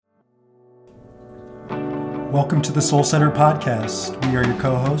Welcome to the Soul Center Podcast. We are your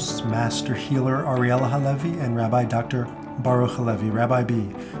co-hosts, Master Healer Ariella Halevi and Rabbi Dr. Baruch Halevi, Rabbi B,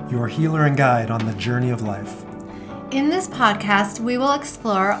 your healer and guide on the journey of life. In this podcast, we will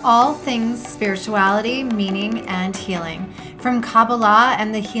explore all things spirituality, meaning, and healing, from Kabbalah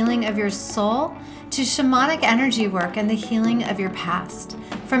and the healing of your soul to shamanic energy work and the healing of your past,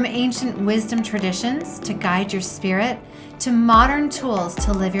 from ancient wisdom traditions to guide your spirit to modern tools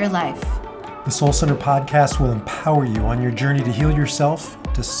to live your life. The Soul Center Podcast will empower you on your journey to heal yourself,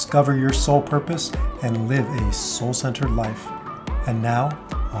 discover your soul purpose, and live a soul-centered life. And now,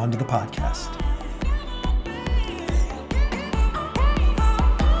 on to the podcast.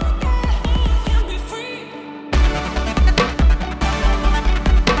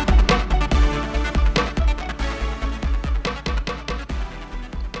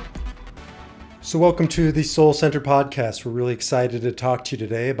 So welcome to the Soul Center Podcast. We're really excited to talk to you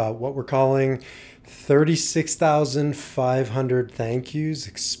today about what we're calling 36,500 thank yous,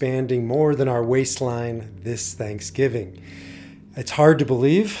 expanding more than our waistline this Thanksgiving. It's hard to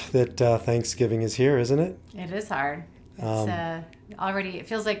believe that Thanksgiving is here, isn't it? It is hard. It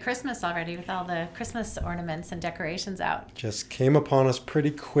feels like Christmas already with all the Christmas ornaments and decorations out. Just came upon us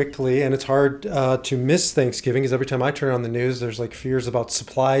pretty quickly, and it's hard to miss Thanksgiving because every time I turn on the news, there's like fears about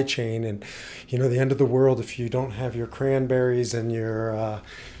supply chain and, the end of the world if you don't have your cranberries and your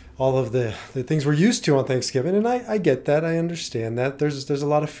all of the things we're used to on Thanksgiving. And I get that. I understand that. There's a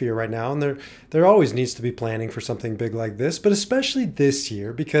lot of fear right now, and there always needs to be planning for something big like this, but especially this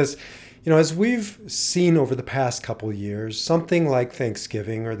year because as we've seen over the past couple years, something like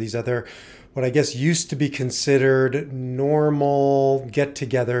Thanksgiving or these other, what I guess used to be considered normal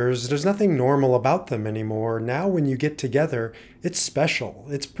get-togethers, there's nothing normal about them anymore. Now when you get together, it's special.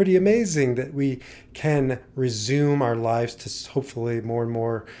 It's pretty amazing that we can resume our lives to hopefully more and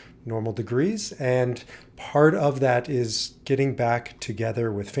more normal degrees. And part of that is getting back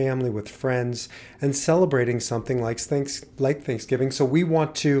together with family, with friends, and celebrating something like Thanksgiving. So we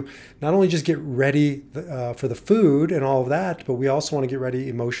want to not only just get ready for the food and all of that, but we also want to get ready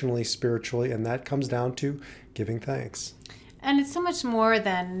emotionally, spiritually, and that comes down to giving thanks. And it's so much more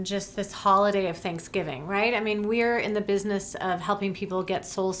than just this holiday of Thanksgiving, right? I mean, we're in the business of helping people get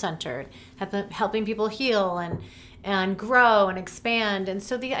soul-centered, helping people heal and grow and expand. And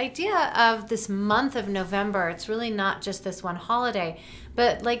so the idea of this month of November, it's really not just this one holiday.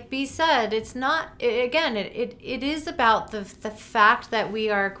 But like B said, it's not, it is about the fact that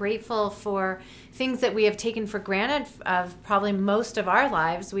we are grateful for things that we have taken for granted of probably most of our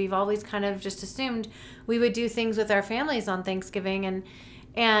lives. We've always kind of just assumed we would do things with our families on Thanksgiving.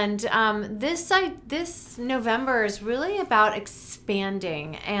 And this November is really about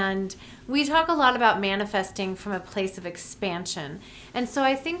expanding, and we talk a lot about manifesting from a place of expansion. And so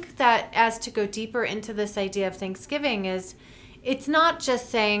I think that as to go deeper into this idea of Thanksgiving is, it's not just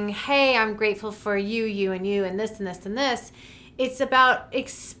saying, hey, I'm grateful for you, and you, and this, and this, and this. It's about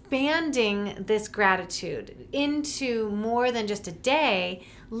expanding this gratitude into more than just a day.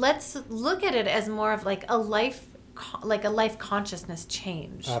 Let's look at it as more of like a life consciousness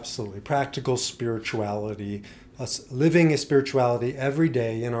change. Absolutely. Practical spirituality, us living a spirituality every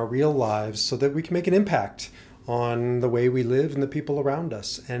day in our real lives so that we can make an impact on the way we live and the people around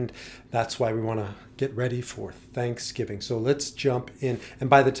us. And that's why we want to get ready for Thanksgiving. So let's jump in. And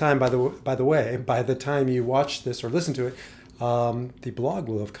by the time you watch this or listen to it, the blog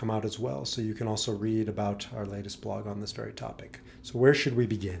will have come out as well. So you can also read about our latest blog on this very topic. So where should we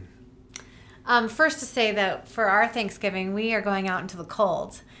begin? First to say that for our Thanksgiving, we are going out into the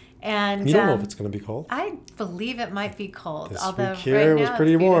cold. And you don't know if it's going to be cold. I believe it might be cold. This although week here right was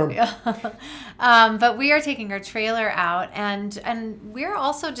pretty warm. But we are taking our trailer out, and we're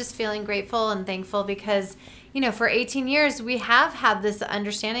also just feeling grateful and thankful because, for 18 years, we have had this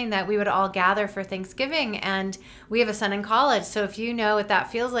understanding that we would all gather for Thanksgiving, and we have a son in college. So if you know what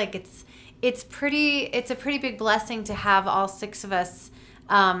that feels like, it's a pretty big blessing to have all six of us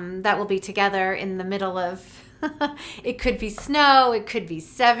that will be together in the middle of, it could be snow, it could be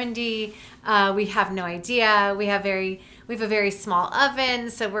 70. We have no idea. We have a very small oven,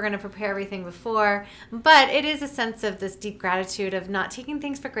 so we're going to prepare everything before. But it is a sense of this deep gratitude of not taking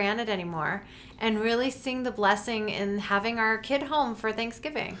things for granted anymore and really seeing the blessing in having our kid home for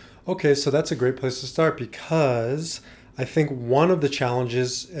Thanksgiving. Okay, so that's a great place to start because I think one of the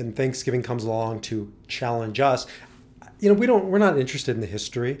challenges, and Thanksgiving comes along to challenge us, we're not interested in the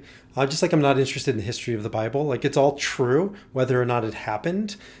history. Just like I'm not interested in the history of the Bible. Like, it's all true, whether or not it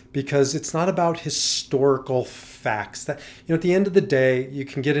happened, because it's not about historical facts. That, at the end of the day, you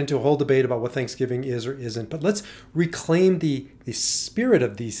can get into a whole debate about what Thanksgiving is or isn't, but let's reclaim the spirit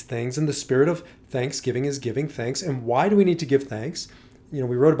of these things. And the spirit of Thanksgiving is giving thanks. And why do we need to give thanks? We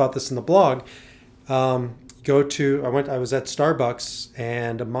wrote about this in the blog. I was at Starbucks,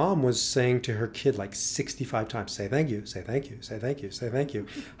 and a mom was saying to her kid like 65 times, say thank you, say thank you, say thank you, say thank you.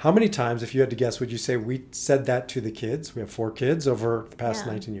 How many times, if you had to guess, would you say we said that to the kids? We have 4 kids over the past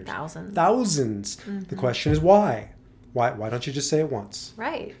 19 years. Thousands. Mm-hmm. The question is why? Why don't you just say it once?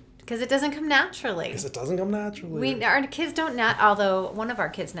 Right. Because it doesn't come naturally. Our kids don't although one of our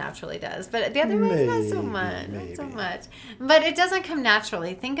kids naturally does, but the other ones not so much. Not so much. But it doesn't come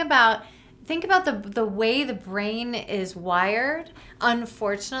naturally. Think about the way the brain is wired.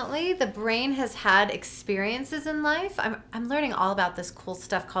 Unfortunately, the brain has had experiences in life. I'm learning all about this cool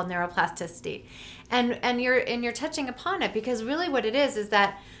stuff called neuroplasticity, and you're touching upon it, because really what it is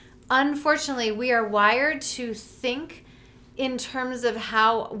that unfortunately we are wired to think in terms of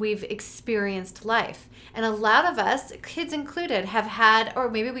how we've experienced life. And a lot of us, kids included, have had, or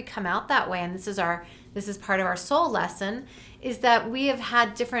maybe we come out that way, and this is part of our soul lesson, is that we have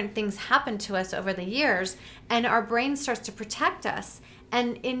had different things happen to us over the years, and our brain starts to protect us.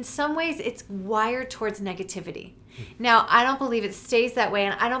 And in some ways, it's wired towards negativity. Now, I don't believe it stays that way,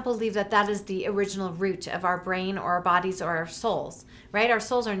 and I don't believe that is the original root of our brain or our bodies or our souls, right? Our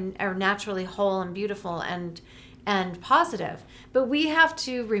souls are naturally whole and beautiful and positive. But we have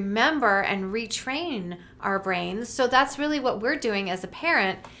to remember and retrain our brains. So that's really what we're doing as a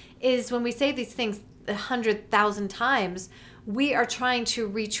parent, is when we say these things 100,000 times, we are trying to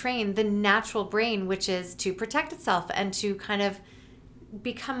retrain the natural brain, which is to protect itself and to kind of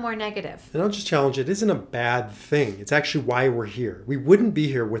become more negative. And I'll just challenge it isn't a bad thing. It's actually why we're here. We wouldn't be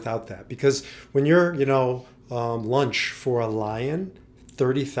here without that, because when you're, lunch for a lion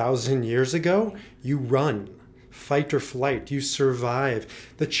 30,000 years ago, you run. Fight or flight, you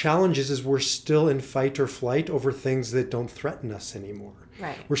survive. The challenge is we're still in fight or flight over things that don't threaten us anymore.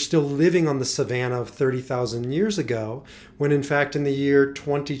 Right. We're still living on the savannah of 30,000 years ago, when in fact in the year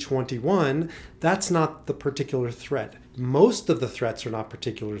 2021, that's not the particular threat. Most of the threats are not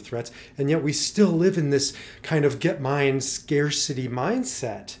particular threats, and yet we still live in this kind of get mine scarcity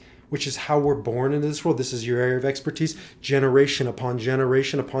mindset, which is how we're born into this world. This is your area of expertise, generation upon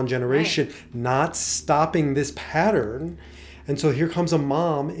generation upon generation, right. Not stopping this pattern. And so here comes a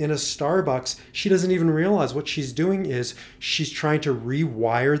mom in a Starbucks. She doesn't even realize what she's doing is she's trying to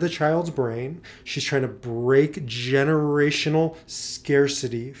rewire the child's brain. She's trying to break generational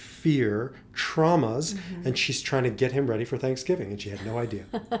scarcity, fear, traumas, and she's trying to get him ready for Thanksgiving. And she had no idea.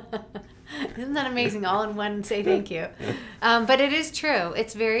 Isn't that amazing? All in one, say thank you. But it is true.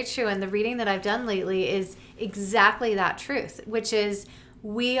 It's very true. And the reading that I've done lately is exactly that truth, which is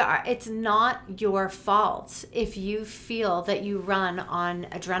it's not your fault if you feel that you run on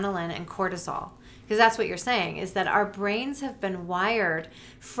adrenaline and cortisol. Because that's what you're saying, is that our brains have been wired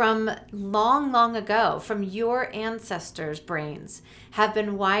from long, long ago, from your ancestors' brains, have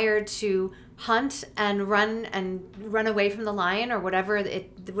been wired to hunt and run away from the lion or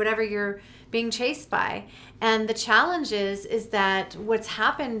whatever you're being chased by. And the challenge is that what's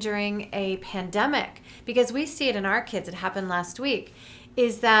happened during a pandemic, because we see it in our kids, it happened last week,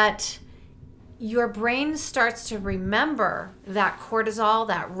 is that your brain starts to remember that cortisol,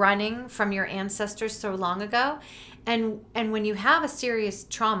 that running from your ancestors so long ago. And when you have a serious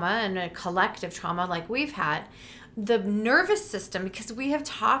trauma and a collective trauma like we've had, the nervous system, because we have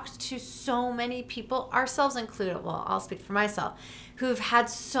talked to so many people, ourselves included, well, I'll speak for myself, who've had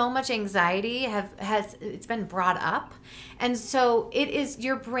so much anxiety, it's been brought up. And so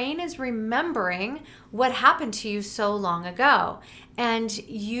your brain is remembering what happened to you so long ago. And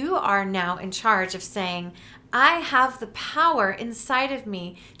you are now in charge of saying, I have the power inside of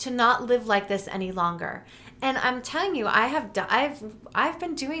me to not live like this any longer. And I'm telling you, I've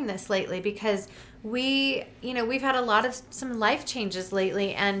been doing this lately, because we've had some life changes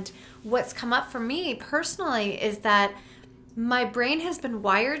lately. And what's come up for me personally is that my brain has been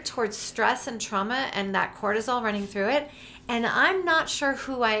wired towards stress and trauma and that cortisol running through it. And I'm not sure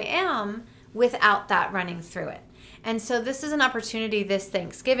who I am without that running through it. And so this is an opportunity this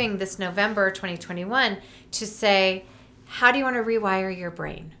Thanksgiving, this November 2021, to say, how do you want to rewire your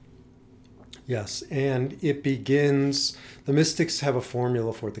brain? Yes, and it begins, the mystics have a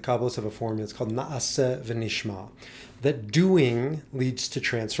formula for it, the Kabbalists have a formula, it's called Na'aseh V'nishma, that doing leads to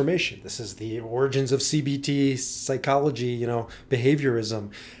transformation. This is the origins of CBT, psychology,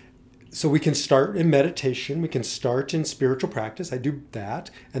 behaviorism. So we can start in meditation, we can start in spiritual practice. I do that,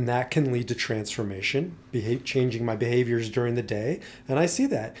 and that can lead to transformation, changing my behaviors during the day. And I see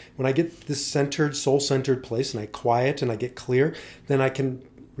that when I get this centered, soul-centered place and I quiet and I get clear, then I can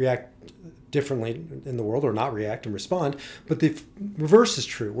react differently in the world, or not react and respond. But the reverse is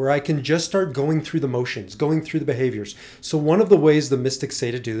true, where I can just start going through the motions, going through the behaviors. So one of the ways the mystics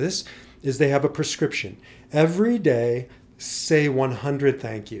say to do this is they have a prescription. Every day, say 100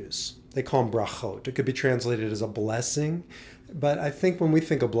 thank yous. They call them brachot. It could be translated as a blessing. But I think when we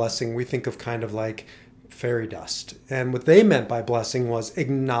think of blessing, we think of kind of like fairy dust. And what they meant by blessing was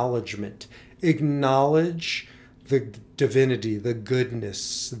acknowledgement. Acknowledge the divinity, the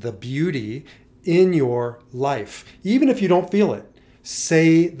goodness, the beauty in your life. Even if you don't feel it,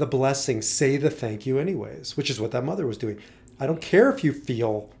 say the blessing, say the thank you anyways, which is what that mother was doing. I don't care if you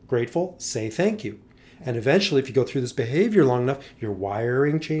feel grateful, say thank you. And eventually, if you go through this behavior long enough, your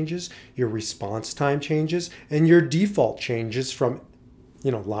wiring changes, your response time changes, and your default changes from,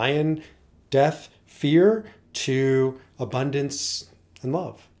 lion, death, fear to abundance and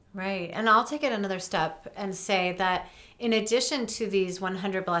love. Right. And I'll take it another step and say that in addition to these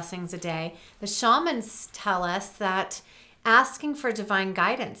 100 blessings a day, the shamans tell us that asking for divine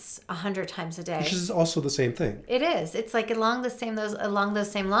guidance 100 times a day, which is also the same thing. It is. It's like along those same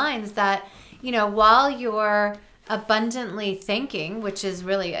lines that, while you're abundantly thinking, which is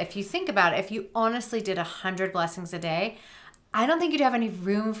really, if you think about it, if you honestly did 100 blessings a day, I don't think you'd have any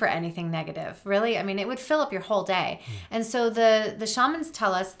room for anything negative, really. I mean, it would fill up your whole day. And so the shamans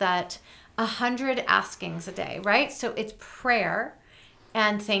tell us that 100 askings a day, right? So it's prayer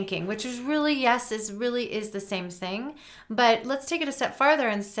and thanking, which is really, is the same thing. But let's take it a step farther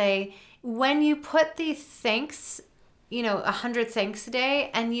and say, when you put the thanks, 100 thanks a day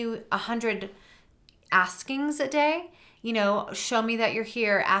and 100 askings a day, show me that you're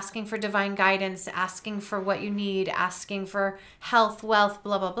here, asking for divine guidance, asking for what you need, asking for health, wealth,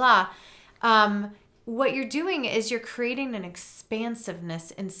 blah, blah, blah. What you're doing is you're creating an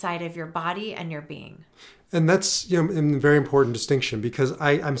expansiveness inside of your body and your being. And that's a very important distinction, because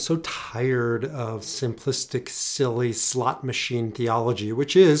I'm so tired of simplistic, silly slot machine theology,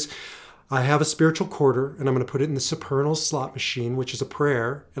 which is, I have a spiritual quarter and I'm going to put it in the supernal slot machine, which is a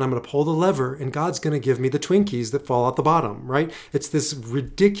prayer, and I'm going to pull the lever and God's going to give me the Twinkies that fall out the bottom, right? It's this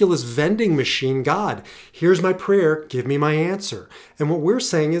ridiculous vending machine. God, here's my prayer, give me my answer. And what we're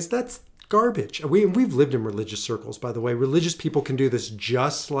saying is that's garbage. We've lived in religious circles, by the way. Religious people can do this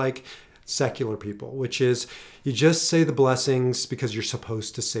just like secular people, which is you just say the blessings because you're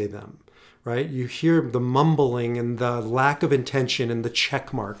supposed to say them, right? You hear the mumbling and the lack of intention and the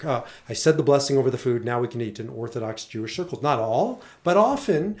check mark. I said the blessing over the food, now we can eat, in Orthodox Jewish circles. Not all, but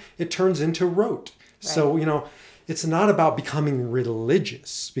often it turns into rote. Right. So, it's not about becoming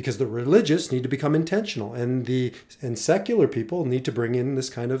religious, because the religious need to become intentional, and secular people need to bring in this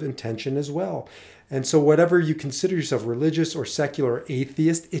kind of intention as well. And so whatever you consider yourself, religious or secular or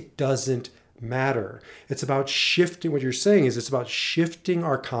atheist, it doesn't matter. It's about shifting. What you're saying is it's about shifting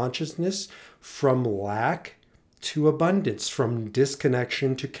our consciousness from lack to abundance, from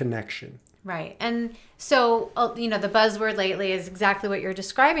disconnection to connection. Right. And so, the buzzword lately is exactly what you're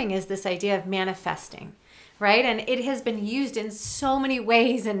describing, is this idea of manifesting. Right? And it has been used in so many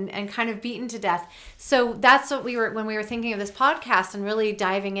ways and kind of beaten to death. So that's what when we were thinking of this podcast and really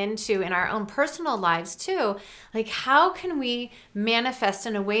diving into in our own personal lives too, like how can we manifest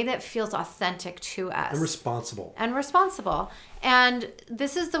in a way that feels authentic to us? And responsible. And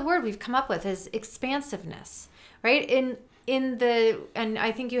this is the word we've come up with, is expansiveness, right? And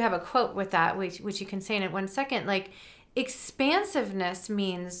I think you have a quote with that, which you can say in it 1 second, like expansiveness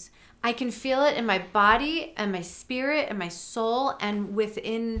means I can feel it in my body and my spirit and my soul and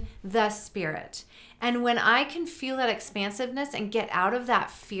within the spirit. And when I can feel that expansiveness and get out of that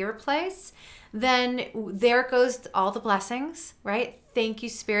fear place, then there goes all the blessings, right? Thank you,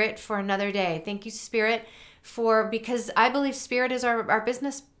 Spirit, for another day. Thank you, Spirit, because I believe Spirit is our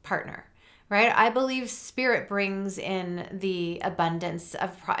business partner, right? I believe Spirit brings in the abundance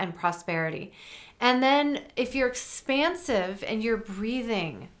and prosperity. And then if you're expansive and you're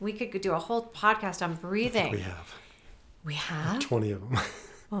breathing, we could do a whole podcast on breathing. We have 20 of them.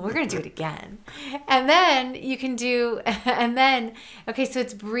 Well, we're going to do it again. And then you can okay, so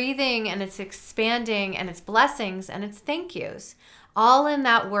it's breathing and it's expanding and it's blessings and it's thank yous, all in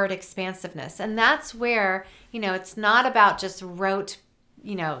that word expansiveness. And that's where, it's not about just rote,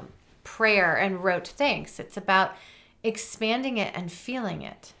 prayer and rote thanks. It's about expanding it and feeling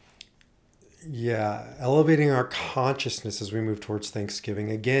it. Yeah, elevating our consciousness as we move towards Thanksgiving.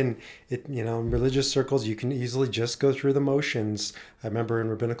 Again, in religious circles, you can easily just go through the motions. I remember in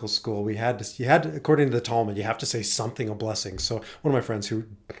rabbinical school, according to the Talmud, you have to say something of blessing. So one of my friends who,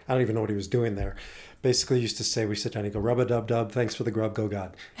 I don't even know what he was doing there, basically used to say, we sit down and go, rub-a-dub-dub, thanks for the grub, go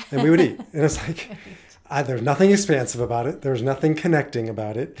God. And we would eat. And it's like, there's nothing expansive about it. There's nothing connecting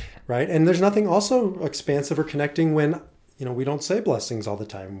about it, right? And there's nothing also expansive or connecting when we don't say blessings all the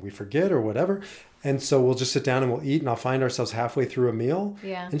time. We forget or whatever. And so we'll just sit down and we'll eat, and I'll find ourselves halfway through a meal.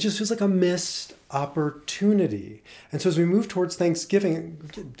 Yeah. And it just feels like a missed opportunity. And so as we move towards Thanksgiving,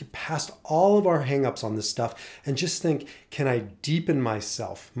 get past all of our hangups on this stuff and just think, can I deepen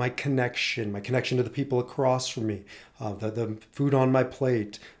myself, my connection to the people across from me, the food on my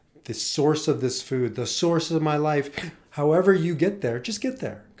plate, the source of this food, the source of my life. However you get there, just get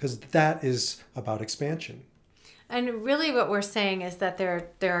there, because that is about expansion. And really what we're saying is that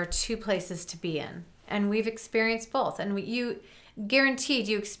there are two places to be in. And we've experienced both. And you guaranteed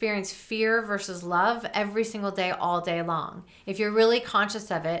you experience fear versus love every single day, all day long. If you're really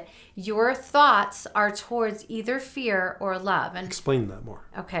conscious of it, your thoughts are towards either fear or love. And explain that more.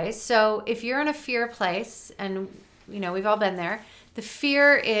 Okay, so if you're in a fear place, and we've all been there, the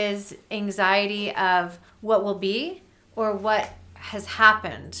fear is anxiety of what will be or what has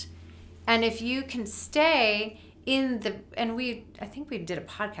happened. And if you can stay I think we did a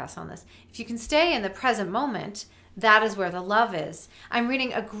podcast on this. If you can stay in the present moment, that is where the love is. I'm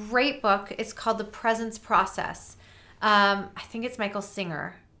reading a great book. It's called The Presence Process. I think it's Michael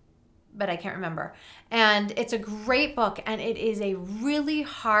Singer, but I can't remember. And it's a great book, and it is a really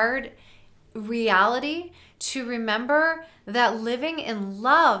hard reality to remember that living in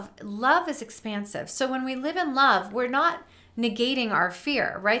love is expansive. So when we live in love, we're not negating our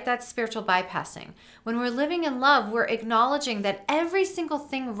fear, right? That's spiritual bypassing. When we're living in love, we're acknowledging that every single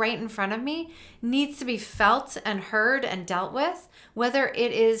thing right in front of me needs to be felt and heard and dealt with, whether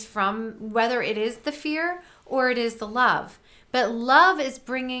it is the fear or it is the love. But love is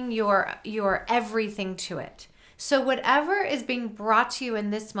bringing your everything to it. So whatever is being brought to you in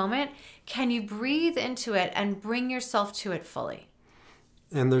this moment, can you breathe into it and bring yourself to it fully?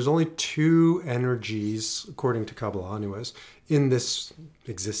 And there's only two energies, according to Kabbalah anyways, in this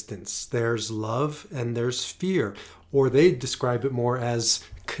existence. There's love and there's fear. Or they describe it more as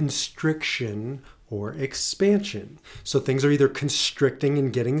constriction or expansion. So things are either constricting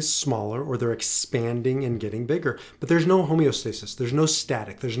and getting smaller, or they're expanding and getting bigger. But there's no homeostasis. There's no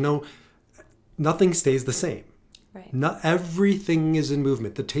static. Nothing stays the same. Right. Not everything is in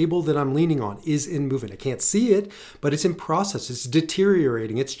movement. The table that I'm leaning on is in movement. I can't see it, but it's in process. It's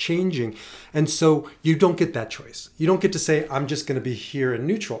deteriorating. It's changing. And so you don't get that choice. You don't get to say, I'm just going to be here in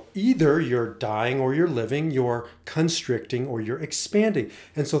neutral. Either you're dying or you're living, you're constricting or you're expanding.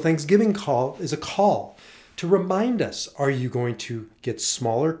 And so Thanksgiving is a call to remind us, are you going to get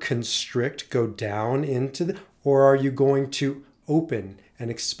smaller, constrict, go down or are you going to open and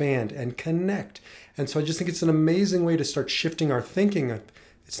expand and connect? And so I just think it's an amazing way to start shifting our thinking.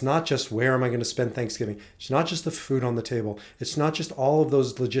 It's not just where am I going to spend Thanksgiving? It's not just the food on the table. It's not just all of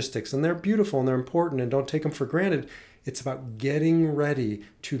those logistics. And they're beautiful and they're important and don't take them for granted. It's about getting ready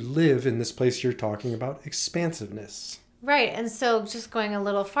to live in this place you're talking about, expansiveness. Right. And so just going a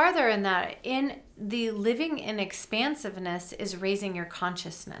little farther in that, in the living in expansiveness is raising your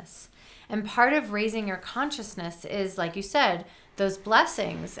consciousness. And part of raising your consciousness is, like you said, those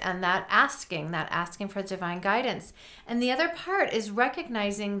blessings and that asking for divine guidance. And the other part is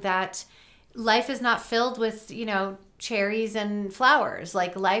recognizing that life is not filled with, cherries and flowers.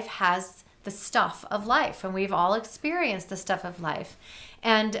 Like life has the stuff of life, and we've all experienced the stuff of life.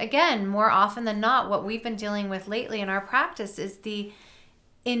 And again, more often than not, what we've been dealing with lately in our practice is the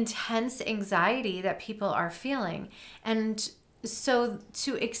intense anxiety that people are feeling. And so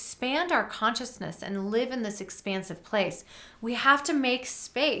to expand our consciousness and live in this expansive place, we have to make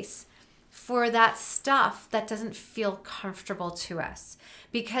space for that stuff that doesn't feel comfortable to us.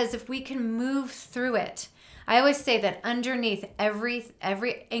 Because if we can move through it, I always say that underneath every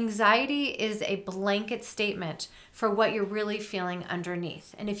anxiety is a blanket statement for what you're really feeling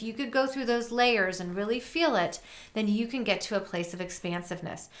underneath. And if you could go through those layers and really feel it, then you can get to a place of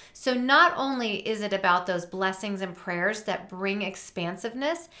expansiveness. So not only is it about those blessings and prayers that bring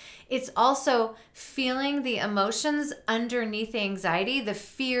expansiveness, it's also feeling the emotions underneath the anxiety, the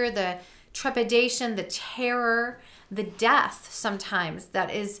fear, the trepidation, the terror, the death sometimes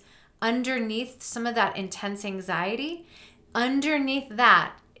that is underneath some of that intense anxiety. Underneath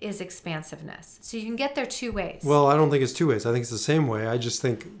that is expansiveness. So you can get there two ways. Well, I don't think it's two ways. I think it's the same way. I just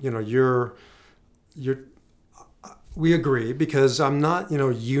think, We agree because I'm not,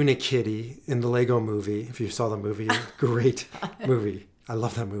 Unikitty in the Lego movie. If you saw the movie, great movie. I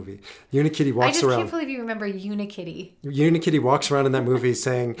love that movie. Unikitty I walks just around. can't believe you remember Unikitty. Unikitty walks around in that movie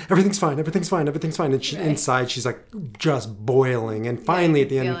saying, everything's fine, everything's fine, everything's fine. And inside, she's like just boiling. And finally, at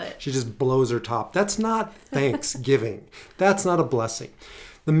the end, she just blows her top. That's not Thanksgiving. That's not a blessing.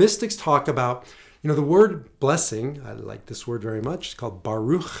 The mystics talk about, the word blessing. I like this word very much. It's called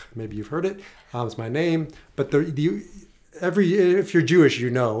Baruch. Maybe you've heard it. It's my name. But if you're Jewish,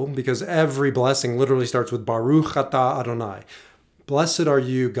 because every blessing literally starts with Baruch atah Adonai. Blessed are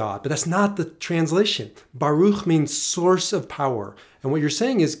you, God. But that's not the translation. Baruch means source of power. And what you're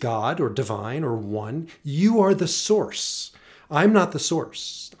saying is God or divine or one. You are the source. I'm not the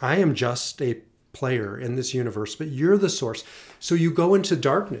source. I am just a player in this universe, but you're the source. So you go into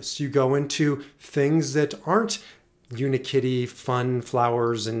darkness. You go into things that aren't Unikitty, fun,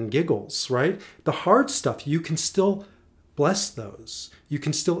 flowers, and giggles, right? The hard stuff, you can still bless those. You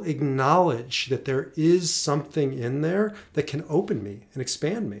can still acknowledge that there is something in there that can open me and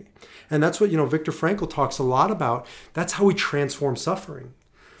expand me. And that's what, Viktor Frankl talks a lot about. That's how we transform suffering.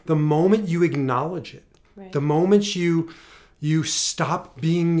 The moment you acknowledge it, right. The moment you stop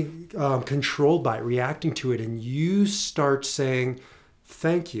being controlled by it, reacting to it, and you start saying,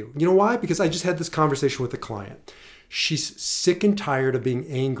 thank you. You know why? Because I just had this conversation with a client. She's sick and tired of being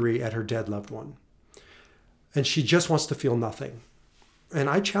angry at her dead loved one. And she just wants to feel nothing. And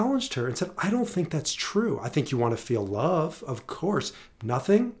I challenged her and said, I don't think that's true. I think you want to feel love, of course.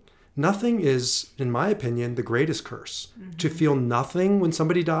 Nothing is, in my opinion, the greatest curse. Mm-hmm. To feel nothing when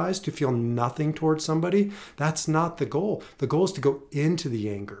somebody dies, to feel nothing towards somebody, that's not the goal. The goal is to go into the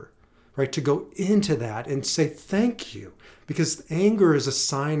anger, right? To go into that and say thank you. Because anger is a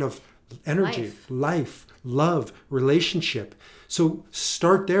sign of energy, life, love, relationship. So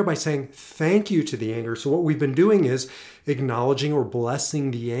start there by saying thank you to the anger. So what we've been doing is acknowledging or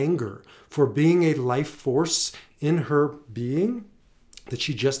blessing the anger for being a life force in her being that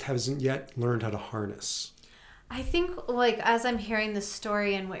she just hasn't yet learned how to harness. I think as I'm hearing this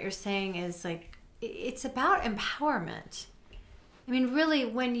story and what you're saying is it's about empowerment. I mean, really,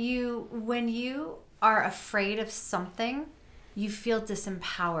 when you are afraid of something, you feel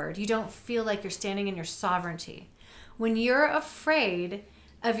disempowered. You don't feel like you're standing in your sovereignty. When you're afraid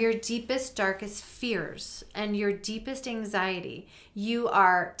of your deepest, darkest fears and your deepest anxiety, you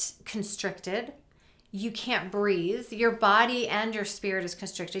are constricted. You can't breathe. Your body and your spirit is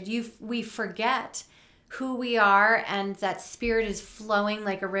constricted. We forget who we are and that spirit is flowing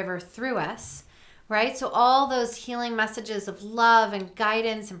like a river through us, right? So all those healing messages of love and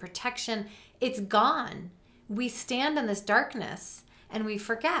guidance and protection, it's gone. We stand in this darkness and we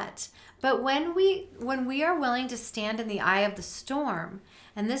forget. But when we are willing to stand in the eye of the storm,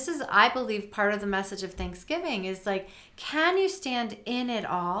 and this is, I believe, part of the message of Thanksgiving is can you stand in it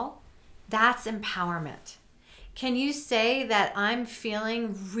all? That's empowerment. Can you say that I'm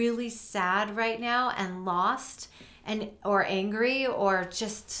feeling really sad right now and lost or angry or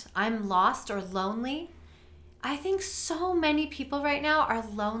just I'm lost or lonely? I think so many people right now are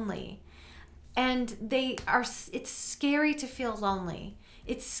lonely. And it's scary to feel lonely.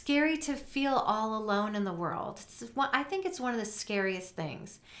 It's scary to feel all alone in the world. I think it's one of the scariest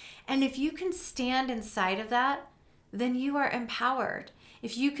things. And if you can stand inside of that, then you are empowered.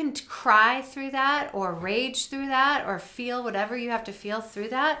 If you can cry through that or rage through that or feel whatever you have to feel through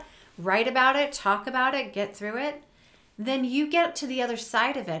that, write about it, talk about it, get through it, then you get to the other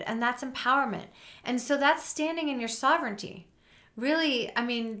side of it. And that's empowerment. And so that's standing in your sovereignty. Really, I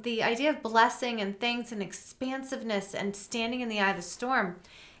mean, the idea of blessing and things and expansiveness and standing in the eye of the storm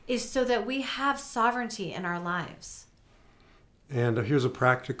is so that we have sovereignty in our lives. And here's a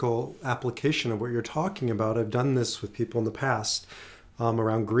practical application of what you're talking about. I've done this with people in the past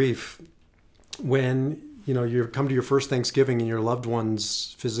around grief. When you come to your first Thanksgiving and your loved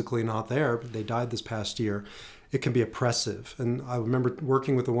one's physically not there, but they died this past year, it can be oppressive. And I remember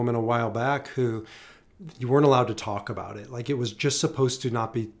working with a woman a while back who you weren't allowed to talk about it. It was just supposed to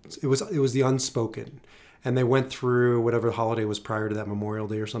not be, it was the unspoken. And they went through whatever the holiday was prior to that, Memorial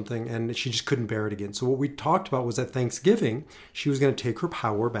Day or something, and she just couldn't bear it again. So what we talked about was that Thanksgiving, she was going to take her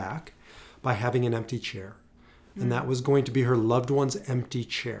power back by having an empty chair. And that was going to be her loved one's empty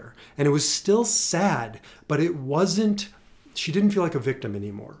chair. And it was still sad, but it wasn't, she didn't feel like a victim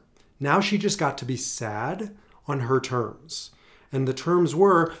anymore. Now she just got to be sad on her terms. And the terms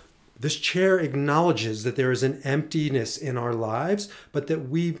were, this chair acknowledges that there is an emptiness in our lives, but that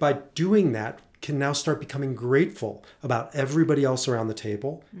we, by doing that, can now start becoming grateful about everybody else around the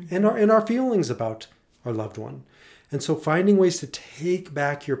table and our feelings about our loved one. And so finding ways to take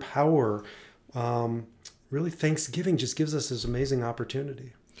back your power really Thanksgiving just gives us this amazing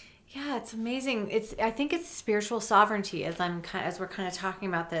opportunity. Yeah, it's amazing. I think it's spiritual sovereignty as we're kind of talking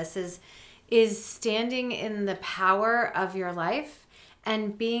about this is standing in the power of your life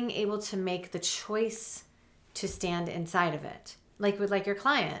and being able to make the choice to stand inside of it. Like your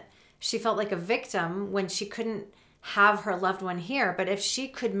client, she felt like a victim when she couldn't have her loved one here, but if she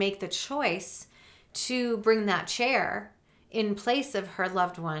could make the choice to bring that chair in place of her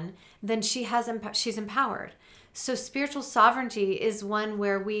loved one, then she's empowered. So spiritual sovereignty is one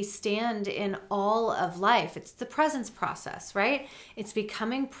where we stand in all of life. It's the presence process, right? It's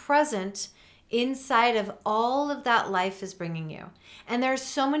becoming present inside of all of that life is bringing you. And there's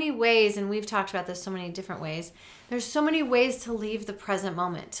so many ways, and we've talked about this so many different ways. There's so many ways to leave the present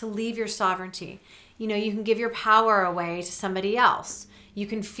moment, to leave your sovereignty. You know, you can give your power away to somebody else. You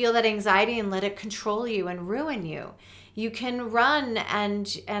can feel that anxiety and let it control you and ruin you. You can run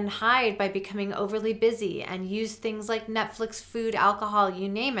and hide by becoming overly busy and use things like Netflix, food, alcohol, you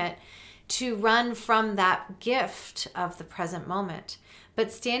name it, to run from that gift of the present moment.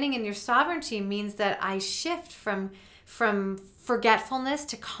 But standing in your sovereignty means that I shift from forgetfulness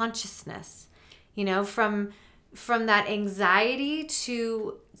to consciousness, you know, from that anxiety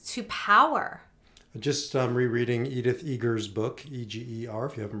to power. Just rereading Edith Eger's book, Eger,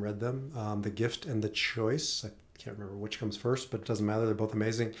 if you haven't read them, The Gift and the Choice. I can't remember which comes first, but it doesn't matter. They're both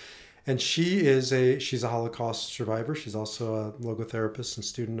amazing. And she's a Holocaust survivor. She's also a logotherapist and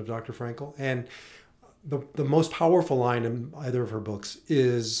student of Dr. Frankl. And the most powerful line in either of her books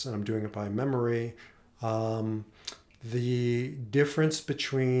is, and I'm doing it by memory, the difference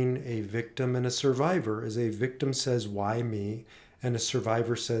between a victim and a survivor is a victim says, "Why me?" and a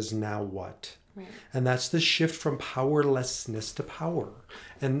survivor says, "Now what?" Right. And that's the shift from powerlessness to power.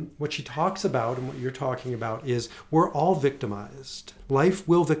 And what she talks about and what you're talking about is we're all victimized. Life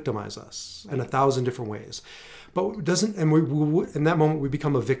will victimize us in 1,000 different ways. But it doesn't, and we in that moment we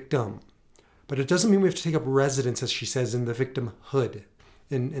become a victim. But it doesn't mean we have to take up residence, as she says, in the victimhood,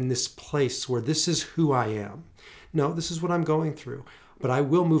 in this place where this is who I am. No, this is what I'm going through. But I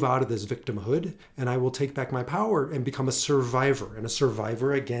will move out of this victimhood and I will take back my power and become a survivor. And a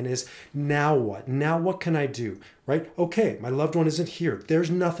survivor, again, is now what? Now what can I do? Right? Okay, my loved one isn't here.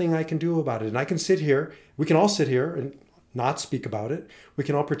 There's nothing I can do about it. And I can sit here. We can all sit here and not speak about it. We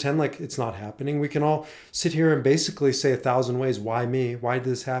can all pretend like it's not happening. We can all sit here and basically say 1,000 ways, why me? Why did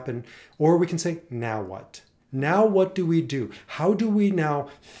this happen? Or we can say, now what? Now what do we do? How do we now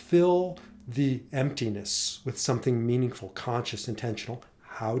fill the emptiness with something meaningful, conscious, intentional?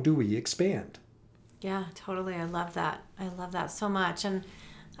 How do we expand? Yeah, totally. I love that. I love that so much. And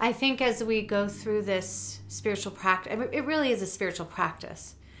I think as we go through this spiritual practice, it really is a spiritual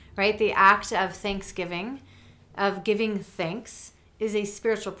practice, right? The act of thanksgiving, of giving thanks, is a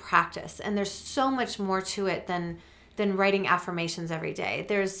spiritual practice. And there's so much more to it than writing affirmations every day.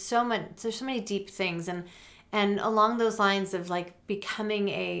 There's so many deep things. And along those lines of like becoming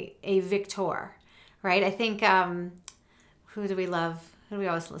a victor, right? I think, who do we love? Who do we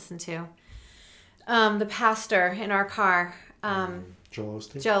always listen to? The pastor in our car. Joel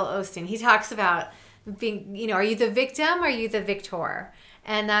Osteen. Joel Osteen. He talks about being, are you the victim or are you the victor?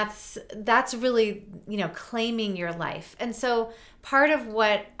 And that's really, claiming your life. And so part of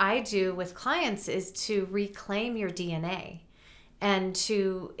what I do with clients is to reclaim your DNA. And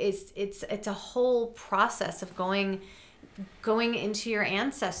it's a whole process of going into your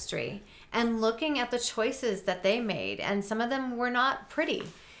ancestry and looking at the choices that they made. And some of them were not pretty.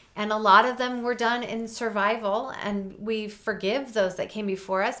 And a lot of them were done in survival. And we forgive those that came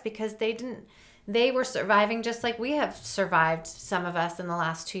before us because they were surviving just like we have survived, some of us, in the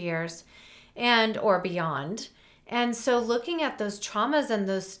last 2 years or beyond. And so looking at those traumas and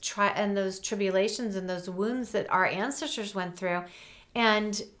those tribulations and those wounds that our ancestors went through,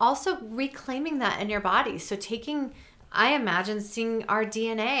 and also reclaiming that in your body. So I imagine seeing our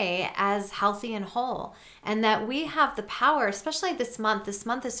DNA as healthy and whole, and that we have the power, especially this month. This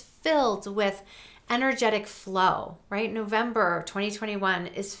month is filled with energetic flow, right? November 2021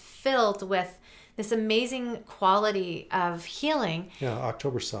 is filled with this amazing quality of healing. Yeah,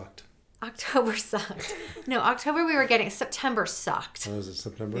 October sucked. No, October we were getting. September sucked. Oh, is it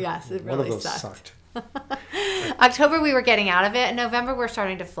September? Yes, it really One of those sucked. October we were getting out of it. And November we're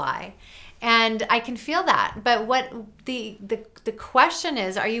starting to fly. And I can feel that. But what the question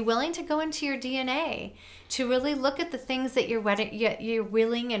is, are you willing to go into your DNA to really look at the things that you're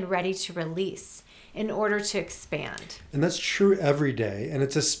willing and ready to release in order to expand? And that's true every day. And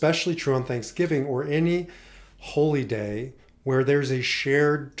it's especially true on Thanksgiving or any holy day where there's a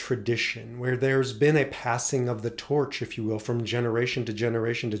shared tradition, where there's been a passing of the torch, if you will, from generation to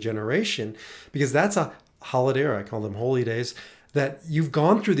generation to generation, because that's a holiday, or I call them holy days, that you've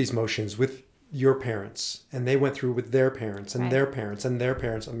gone through these motions with your parents, and they went through with their parents and their parents and their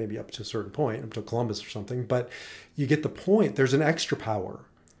parents, and maybe up to a certain point, up to Columbus or something. But you get the point. There's an extra power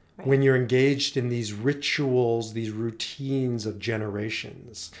when you're engaged in these rituals, these routines of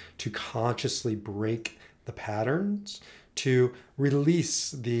generations, to consciously break the patterns, to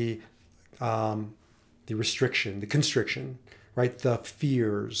release the restriction, the constriction, right? The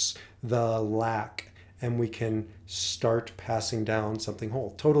fears, the lack, and we can start passing down something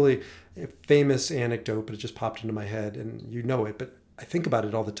whole. Totally a famous anecdote, but it just popped into my head, and you know it, but I think about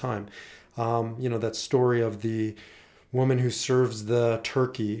it all the time. That story of the woman who serves the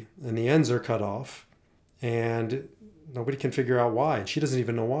turkey and the ends are cut off, and nobody can figure out why. And she doesn't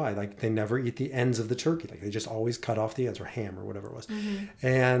even know why. Like, they never eat the ends of the turkey. Like, they just always cut off the ends, or ham or whatever it was.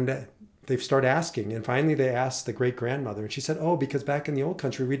 And they've started asking. And finally they asked the great-grandmother. And she said, oh, because back in the old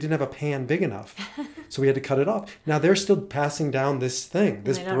country, we didn't have a pan big enough. So we had to cut it off. Now they're still passing down this thing,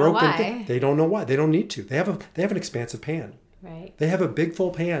 this broken thing. They don't know why. They don't need to. They have an expansive pan. Right. They have a big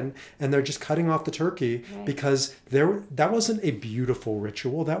full pan, and they're just cutting off the turkey because that wasn't a beautiful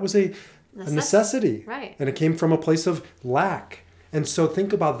ritual. That was a necessity. Right. And it came from a place of lack. And so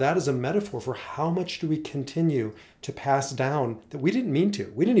think about that as a metaphor for how much do we continue to pass down that we didn't mean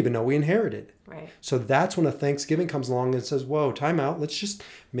to. We didn't even know we inherited. Right. So that's when a Thanksgiving comes along and says, whoa, time out.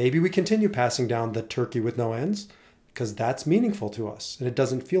 Maybe we continue passing down the turkey with no ends, because that's meaningful to us. And it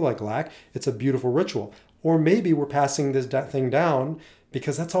doesn't feel like lack. It's a beautiful ritual. Or maybe we're passing this thing down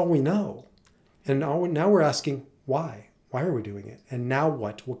because that's all we know. And now we're asking, why? Why are we doing it? And now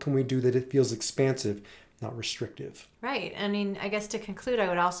what? What can we do that it feels expansive, not restrictive? Right. I mean, I guess to conclude, I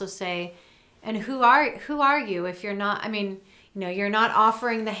would also say, and who are you if you're not, you're not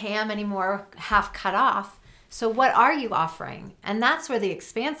offering the ham anymore, half cut off. So what are you offering? And that's where the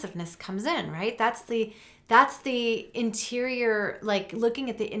expansiveness comes in, right? That's the interior, like looking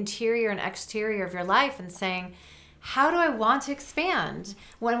at the interior and exterior of your life and saying, how do I want to expand?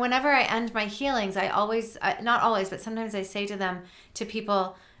 Whenever I end my healings, not always, but sometimes I say to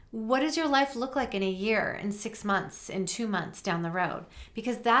people, what does your life look like in a year, in 6 months, in 2 months down the road?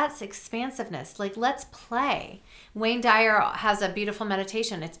 Because that's expansiveness. Like, let's play. Wayne Dyer has a beautiful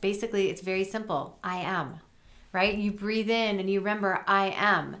meditation. It's very simple. I am. Right? You breathe in and you remember I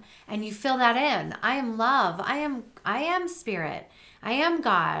am, and you fill that in. I am love. I am spirit. I am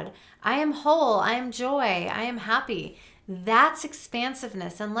God. I am whole. I am joy. I am happy. That's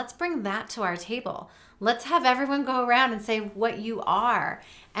expansiveness. And let's bring that to our table. Let's have everyone go around and say what you are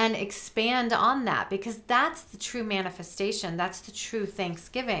and expand on that, because that's the true manifestation. That's the true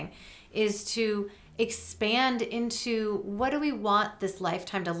Thanksgiving, is to expand into what do we want this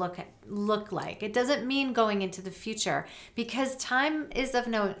lifetime to look like. It doesn't mean going into the future, because time is of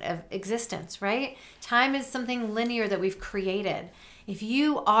existence, right? Time is something linear that we've created. If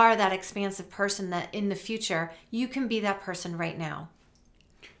you are that expansive person that in the future, you can be that person right now.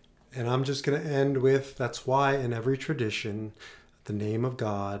 And I'm just going to end with, that's why in every tradition, the name of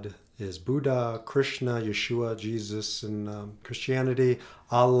God is Buddha, Krishna, Yeshua, Jesus, and Christianity,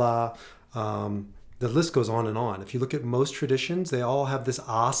 Allah. The list goes on and on. If you look at most traditions, they all have this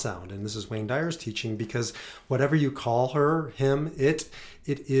ah sound. And this is Wayne Dyer's teaching, because whatever you call her, him, it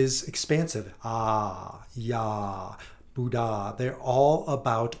is expansive. Ah, Yah, Buddha. They're all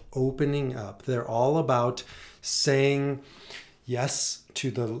about opening up. They're all about saying yes to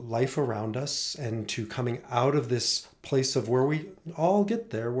the life around us and to coming out of this place of where we all get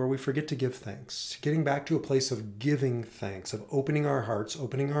there, where we forget to give thanks, getting back to a place of giving thanks, of opening our hearts,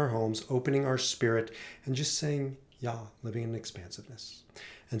 opening our homes, opening our spirit, and just saying, yeah, living in expansiveness.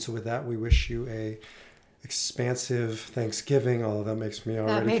 And so with that, we wish you a expansive Thanksgiving, although that makes me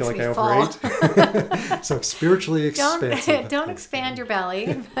already feel like I overate. So spiritually expansive. Don't expand your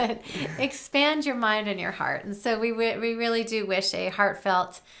belly, but expand your mind and your heart. And so we really do wish a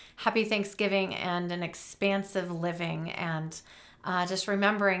heartfelt happy Thanksgiving and an expansive living, and just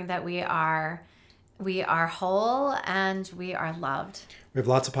remembering that we are whole and we are loved. We have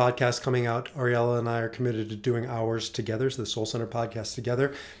lots of podcasts coming out. Ariella and I are committed to doing ours together, so the Soul Center podcast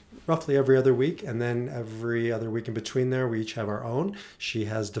together, roughly every other week. And then every other week in between there, we each have our own. She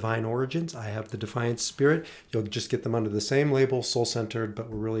has Divine Origins. I have the Defiant Spirit. You'll just get them under the same label, Soul Centered, but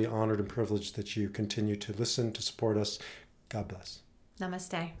we're really honored and privileged that you continue to listen, to support us. God bless.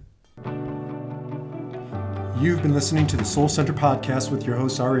 Namaste. You've been listening to the Soul Center podcast with your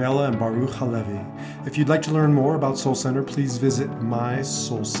hosts Ariella and Baruch Halevi. If you'd like to learn more about Soul Center, please visit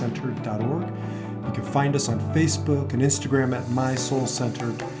mysoulcenter.org. You can find us on Facebook and Instagram at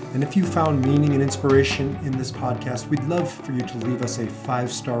mysoulcenter. And if you found meaning and inspiration in this podcast, we'd love for you to leave us a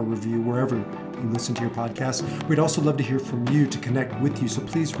 5-star review wherever you listen to your podcast. We'd also love to hear from you, to connect with you. So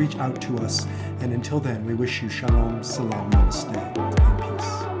please reach out to us. And until then, we wish you shalom, salam, namaste.